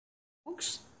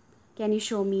Moksh, can you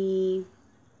show me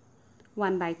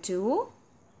 1 by 2?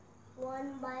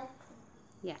 1 by 2.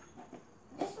 Yeah.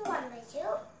 This is 1 by 2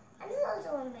 and this is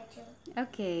also 1 by 2.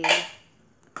 Okay.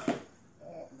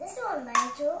 This is 1 by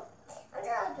 2 and this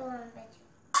is also 1 by 2.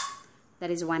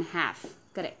 That is 1/2.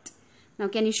 Correct. Now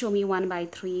can you show me 1 by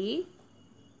 3?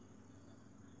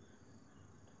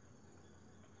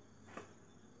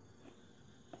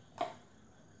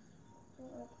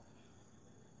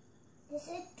 This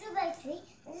is 2 by 3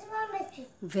 and this is 1 by 3.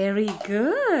 Very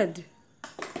good.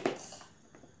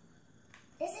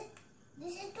 This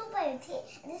is 2 by 3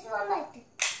 and this is 1 by 3.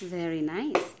 Very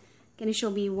nice. Can you show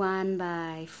me 1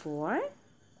 by 4?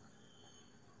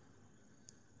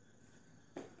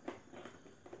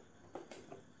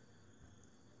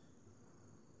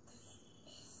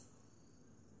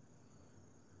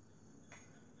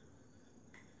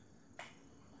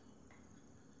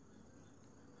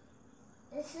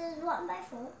 This is 1 by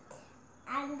 4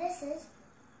 and this is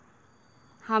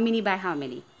How many by how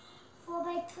many? 4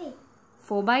 by 3.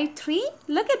 4 by 3?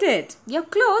 Look at it. You're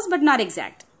close but not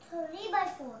exact. 3 by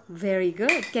 4. Very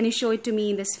good. Can you show it to me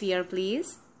in the sphere,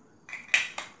 please?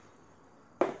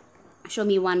 Show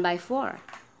me 1 by 4.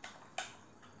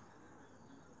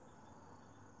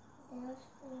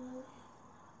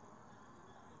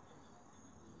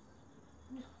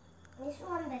 This is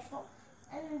 1 by 4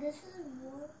 and this is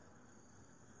 1.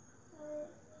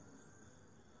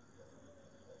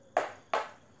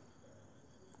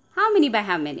 How many by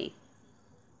how many?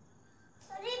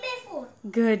 3 by 4.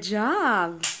 Good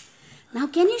job. Now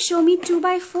can you show me 2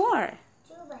 by 4?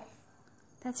 2 by 4.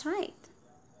 That's right.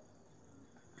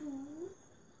 2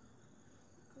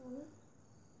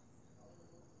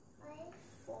 by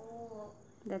 4.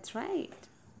 That's right.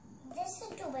 This is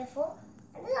 2 by 4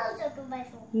 and this is also 2 by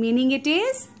 4. Meaning it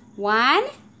is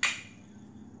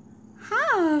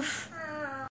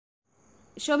 1/2.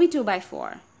 Show me 2 by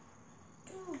 4.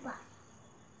 2 by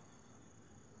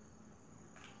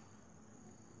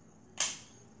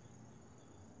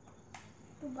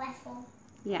 2 by 4.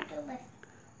 Yeah. 2 by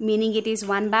Meaning it is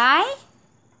 1 by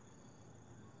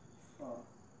 4.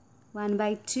 1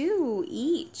 by 2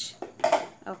 each.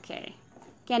 Okay.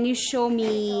 Can you show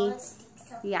me?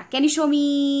 Yeah. Can you show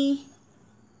me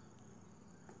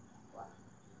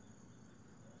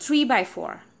 3 by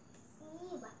 4?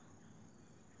 3 by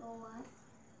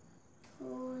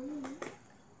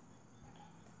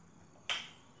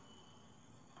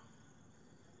 4.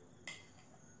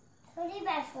 3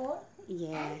 by 4.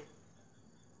 Yeah.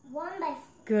 1 by 4.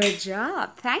 Good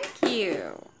job. Thank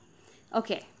you.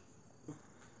 Okay.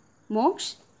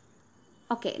 Moksh.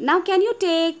 Okay. Now can you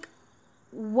take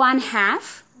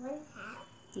 1/2? 1/2.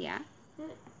 Yeah.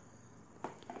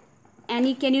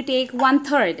 And can you take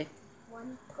 1/3?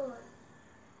 1/3.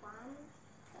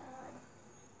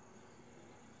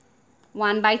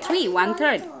 1 by 3,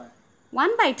 1/3.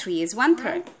 1 by 3 is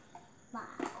 1/3.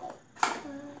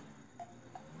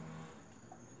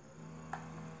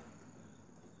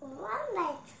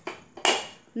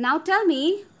 Now tell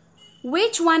me,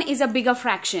 which one is a bigger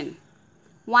fraction?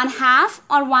 1/2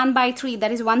 or 1 by 3, that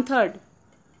is 1/3.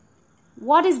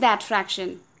 What is that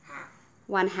fraction?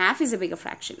 1/2 is a bigger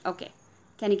fraction. Okay.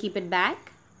 Can you keep it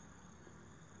back?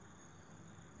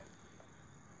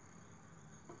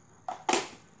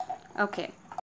 Okay.